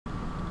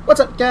What's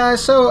up,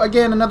 guys? So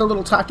again, another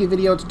little talkie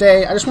video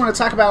today. I just want to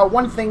talk about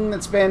one thing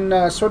that's been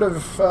I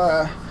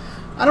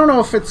don't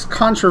know if it's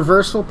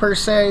controversial per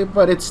se,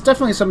 but it's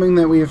definitely something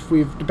that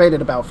we've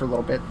debated about for a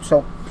little bit.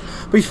 So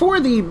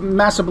before the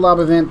Massive Blob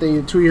event,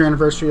 the 2-year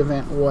anniversary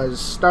event was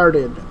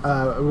started,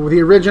 the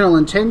original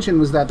intention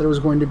was that there was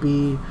going to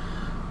be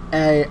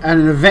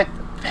an event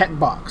pet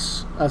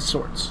box of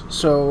sorts.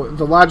 So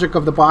the logic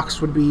of the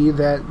box would be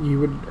that you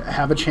would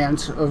have a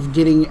chance of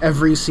getting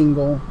every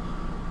single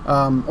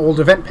old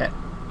event pet.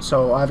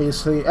 So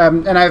obviously,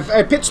 and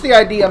I pitched the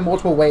idea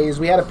multiple ways.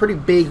 We had a pretty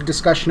big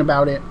discussion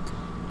about it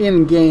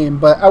in game,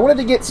 but I wanted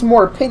to get some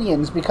more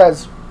opinions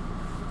because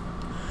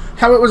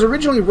how it was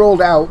originally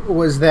rolled out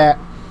was that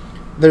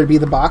there'd be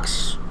the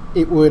box.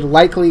 It would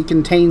likely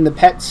contain the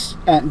pets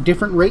at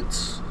different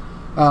rates.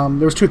 There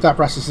was two thought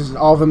processes: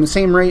 all of them the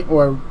same rate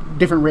or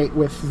different rate,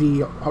 with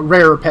the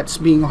rarer pets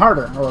being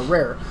harder or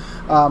rare.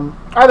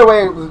 Either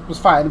way, it was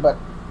fine, but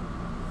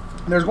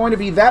there's going to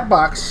be that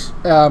box,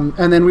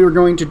 and then we were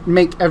going to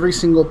make every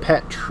single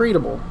pet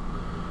tradable.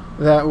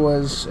 That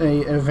was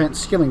an event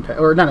skilling pet,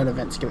 or not an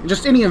event skilling,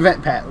 just any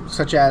event pet,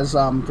 such as,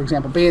 for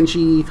example,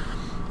 Banshee,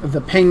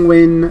 the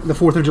Penguin, the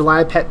 4th of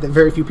July pet that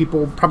very few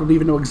people probably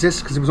even know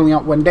exists because it was only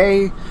out one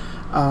day.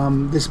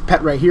 This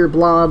pet right here,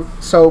 Blob.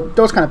 So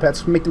those kind of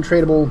pets, make them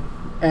tradable,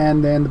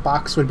 and then the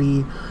box would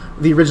be,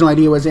 the original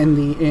idea was in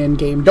the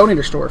in-game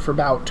donator store for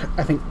about,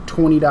 I think,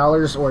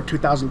 $20 or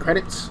 2,000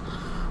 credits.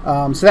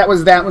 So that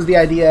was the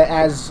idea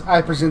as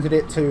I presented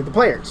it to the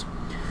players.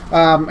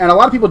 And a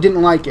lot of people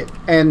didn't like it,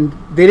 and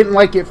they didn't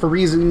like it for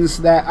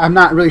reasons that I'm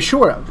not really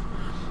sure of.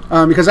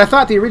 Because I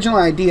thought the original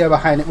idea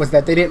behind it was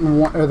that they didn't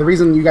want, or the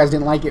reason you guys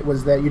didn't like it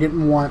was that you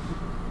didn't want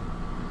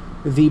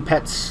the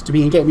pets to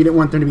be in-game. You didn't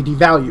want them to be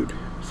devalued.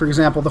 For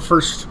example, the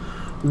first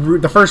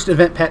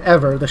event pet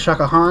ever, the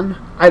Shaka Han,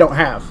 I don't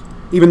have,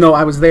 even though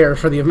I was there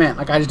for the event.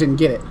 Like, I just didn't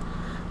get it.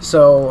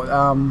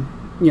 So,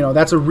 you know,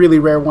 that's a really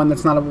rare one.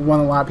 That's not one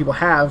a lot of people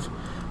have.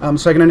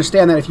 So I can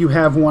understand that if you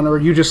have one, or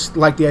you just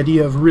like the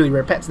idea of really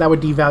rare pets, that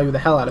would devalue the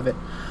hell out of it.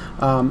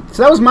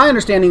 So that was my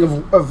understanding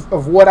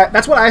of what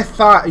that's what I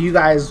thought you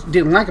guys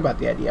didn't like about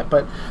the idea.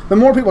 But the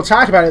more people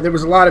talked about it, there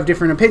was a lot of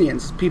different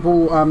opinions.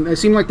 People, it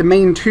seemed like the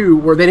main two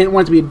were they didn't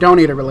want it to be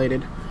donator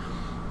related,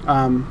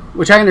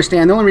 which I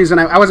understand. The only reason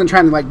I wasn't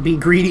trying to like be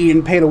greedy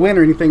and pay to win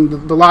or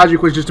anything. The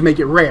logic was just to make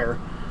it rare.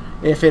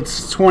 If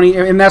it's 20,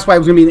 and that's why it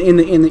was going to be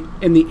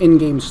in the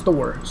in-game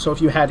store. So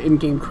if you had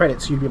in-game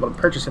credits, you'd be able to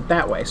purchase it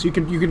that way. So you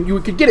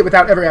could get it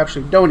without ever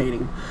actually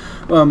donating.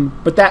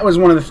 But that was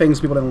one of the things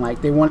people didn't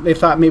like. They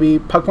thought maybe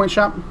Pug Point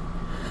Shop.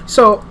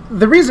 So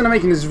the reason I'm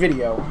making this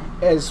video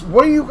is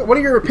what are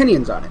your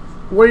opinions on it?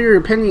 What are your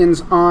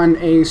opinions on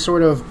a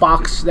sort of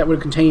box that would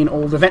contain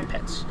old event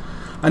pets?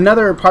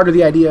 Another part of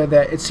the idea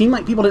that it seemed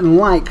like people didn't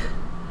like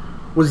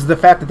was the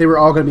fact that they were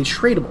all going to be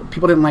tradable.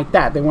 People didn't like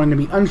that. They wanted to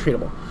be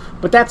untradeable.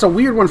 But that's a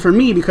weird one for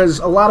me because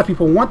a lot of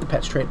people want the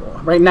pets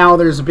tradable. Right now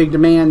there's a big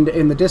demand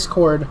in the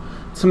Discord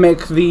to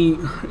make the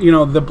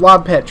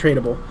Blob pet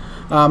tradable.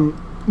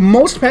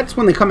 Most pets,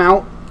 when they come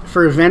out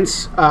for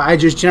events, I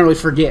just generally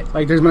forget.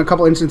 Like, there's been a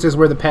couple instances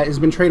where the pet has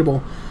been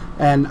tradable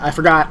and I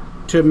forgot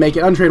to make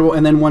it untradable,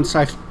 and then once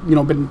I've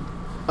been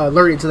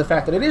alerted to the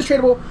fact that it is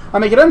tradable, I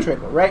make it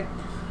untradable, right?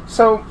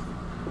 So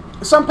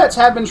some pets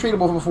have been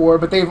tradable before,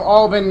 but they've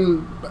all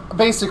been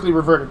basically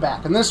reverted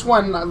back. And this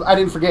one, I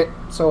didn't forget,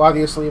 so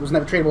obviously it was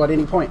never tradable at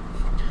any point.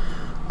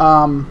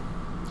 Yeah,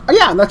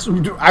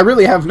 I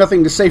really have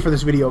nothing to say for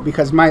this video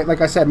because, like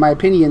I said, my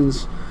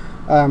opinions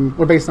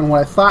were based on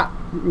what I thought,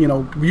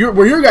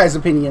 were your guys'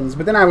 opinions,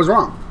 but then I was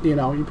wrong.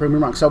 You proved me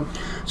wrong. So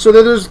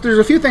there's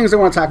a few things I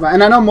want to talk about,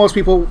 and I know most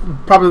people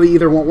probably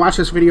either won't watch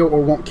this video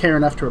or won't care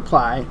enough to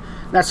reply.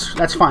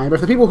 That's fine. But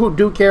for the people who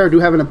do care,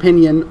 do have an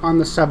opinion on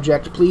the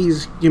subject,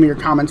 please give me your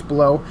comments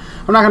below.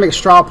 I'm not going to make a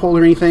straw poll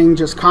or anything.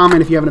 Just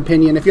comment if you have an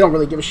opinion. If you don't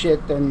really give a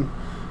shit, then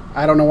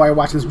I don't know why you're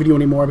watching this video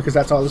anymore, because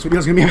that's all this video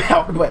is going to be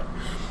about. But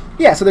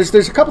yeah, so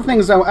there's a couple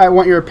things I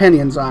want your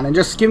opinions on, and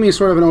just give me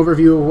sort of an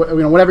overview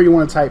of whatever you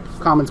want to type,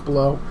 comments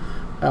below,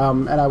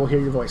 and I will hear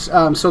your voice.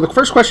 So the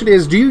first question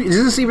is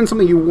is this even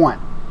something you want?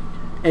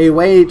 A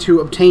way to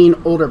obtain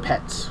older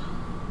pets?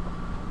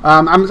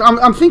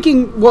 I'm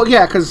thinking, well,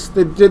 yeah, because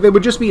they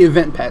would just be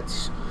event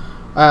pets.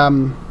 I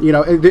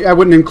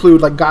wouldn't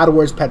include like God of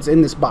War's pets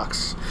in this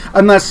box,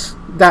 unless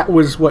that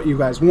was what you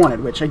guys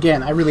wanted, which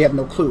again, I really have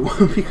no clue,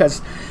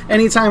 because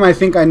anytime I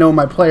think I know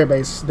my player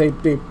base, they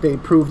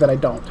prove that I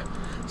don't.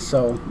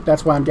 So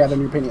that's why I'm gathering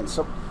your opinions.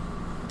 So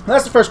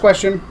that's the first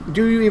question.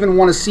 Do you even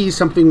want to see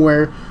something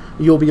where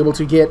you'll be able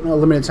to get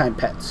limited time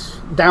pets?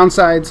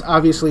 Downsides,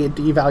 obviously, it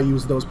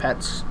devalues those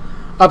pets.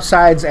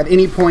 Upsides, at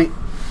any point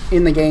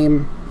in the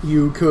game,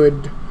 you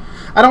could,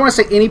 I don't want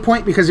to say any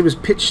point because it was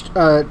pitched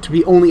to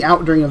be only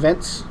out during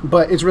events,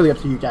 but it's really up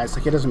to you guys.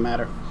 Like, it doesn't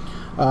matter.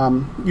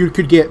 You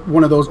could get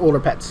one of those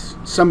older pets.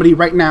 Somebody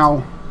right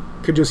now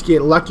could just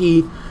get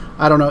lucky.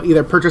 I don't know,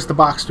 either purchase the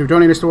box through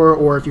Donator Store,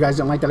 or if you guys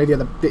don't like that idea,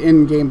 the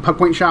in-game Pug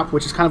Point Shop,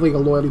 which is kind of like a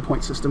loyalty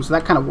point system, so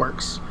that kind of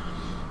works.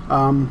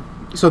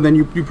 So then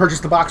you purchase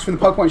the box from the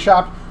Pug Point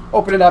Shop,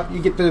 open it up, you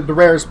get the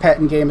rarest pet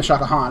in game, the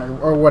Shaka Han,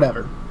 or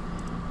whatever.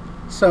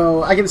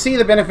 So I can see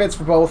the benefits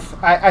for both.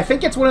 I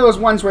think it's one of those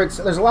ones where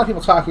there's a lot of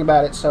people talking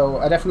about it, so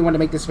I definitely want to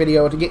make this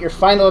video to get your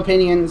final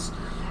opinions.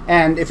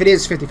 And if it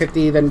is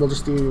 50-50, then we'll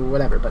just do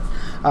whatever. But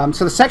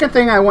so the second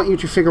thing I want you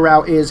to figure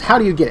out is, how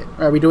do you get it?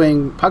 Are we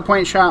doing Pug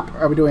Point Shop?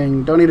 Are we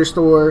doing Donator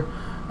Store?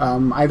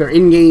 Either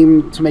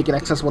in-game to make it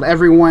accessible to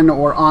everyone,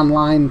 or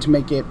online to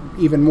make it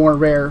even more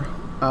rare.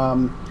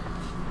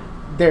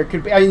 There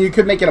could be, I mean, you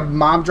could make it a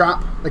mob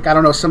drop. Like, I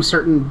don't know, some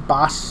certain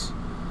boss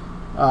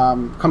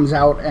comes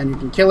out and you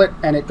can kill it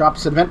and it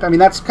drops an event. I mean,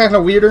 that's kind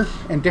of weirder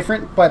and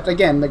different. But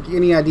again, like,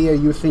 any idea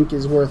you think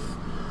is worth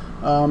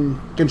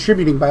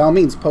contributing, by all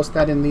means, post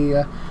that in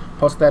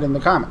the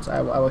comments.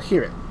 I will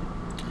hear it.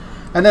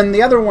 And then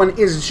the other one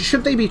is,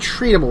 should they be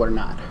treatable or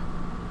not?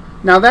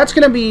 Now that's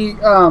going to be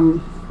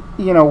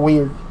you know,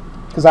 weird,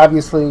 because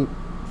obviously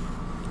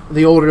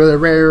the older, the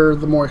rarer,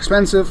 the more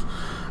expensive.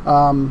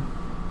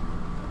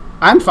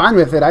 I'm fine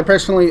with it. I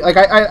personally, like,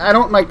 I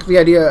don't like the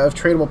idea of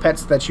tradable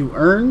pets that you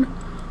earn,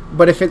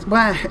 but if it's,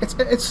 well,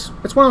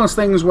 it's one of those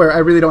things where I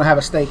really don't have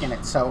a stake in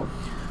it. So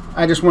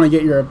I just want to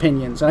get your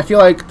opinions. And I feel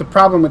like the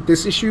problem with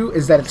this issue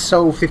is that it's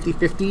so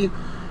 50-50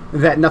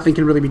 that nothing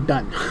can really be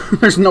done.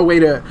 There's no way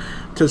to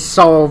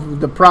solve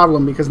the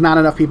problem, because not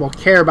enough people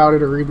care about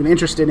it or are even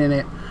interested in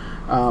it.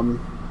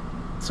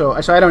 So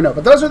I don't know.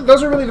 But those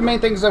are really the main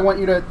things I want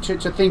you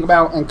to think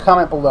about and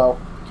comment below.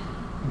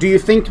 Do you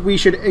think we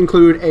should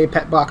include a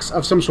pet box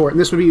of some sort? And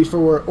this would be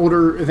for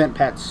older event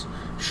pets.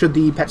 Should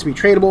the pets be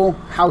tradable?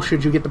 How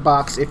should you get the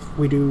box if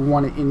we do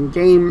want it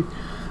in-game?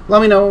 Let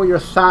me know your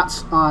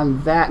thoughts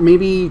on that.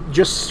 Maybe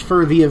just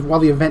for while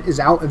the event is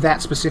out,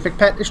 that specific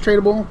pet is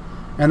tradable,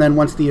 and then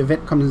once the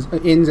event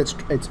ends,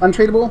 it's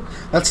untradable.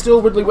 That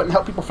still really wouldn't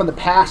help people from the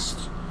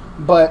past,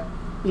 but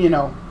you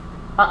know,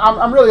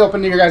 I'm really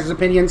open to your guys'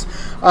 opinions.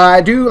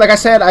 I do, like I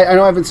said, I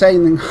know I've been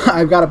saying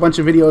I've got a bunch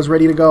of videos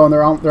ready to go and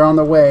they're on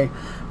their way.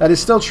 That is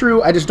still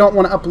true. I just don't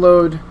want to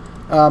upload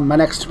my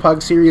next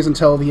Pug series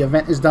until the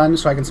event is done,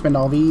 so I can spend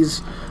all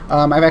these.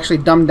 I've actually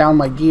dumbed down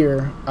my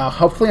gear.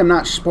 Hopefully I'm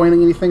not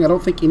spoiling anything. I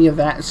don't think any of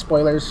that is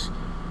spoilers.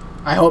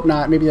 I hope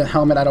not. Maybe the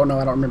helmet, I don't know.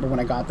 I don't remember when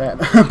I got that.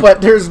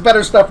 But there's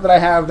better stuff that I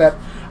have that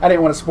I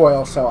didn't want to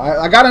spoil. So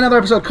I got another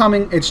episode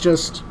coming. It's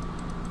just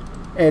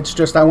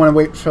I want to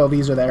wait until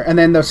these are there. And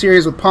then the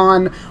series with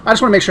Pawn, I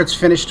just want to make sure it's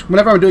finished.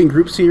 Whenever I'm doing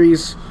group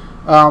series,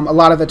 a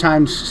lot of the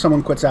times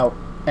someone quits out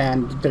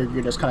and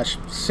you're just kind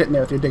of sitting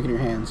there with your dick in your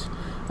hands.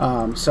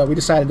 So we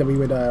decided that we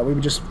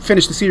would just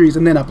finish the series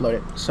and then upload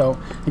it. So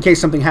in case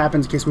something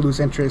happens, in case we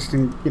lose interest,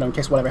 and you know, in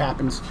case whatever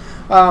happens.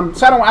 So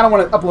I don't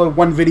want to upload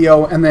one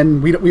video and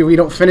then we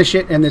don't finish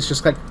it, and it's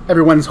just like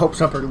everyone's hopes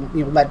up or,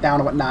 you know, let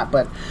down and whatnot.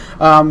 But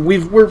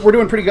we're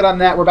doing pretty good on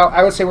that.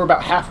 I would say we're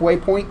about halfway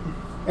point,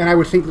 and I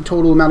would think the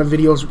total amount of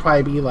videos would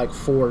probably be like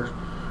 3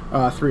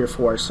 or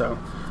 4. So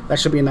that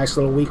should be a nice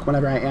little week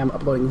whenever I am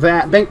uploading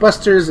that.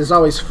 Bankbusters is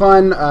always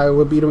fun. I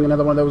will be doing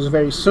another one of those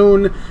very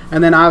soon.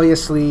 And then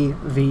obviously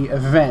the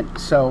event.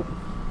 So,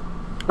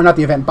 or not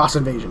the event, Boss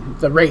Invasion.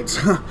 The raids.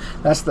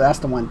 that's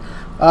the one.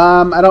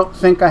 I don't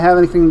think I have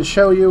anything to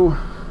show you.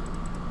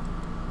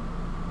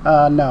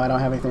 No, I don't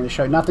have anything to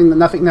show you. Nothing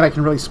that I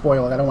can really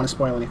spoil. I don't want to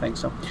spoil anything.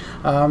 So,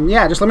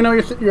 yeah, just let me know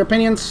your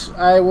opinions.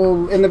 I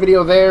will end the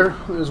video there.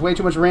 There's way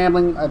too much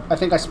rambling. I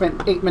think I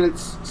spent 8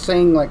 minutes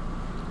saying like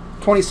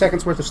 20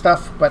 seconds worth of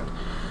stuff, but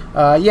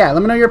yeah,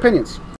 let me know your opinions.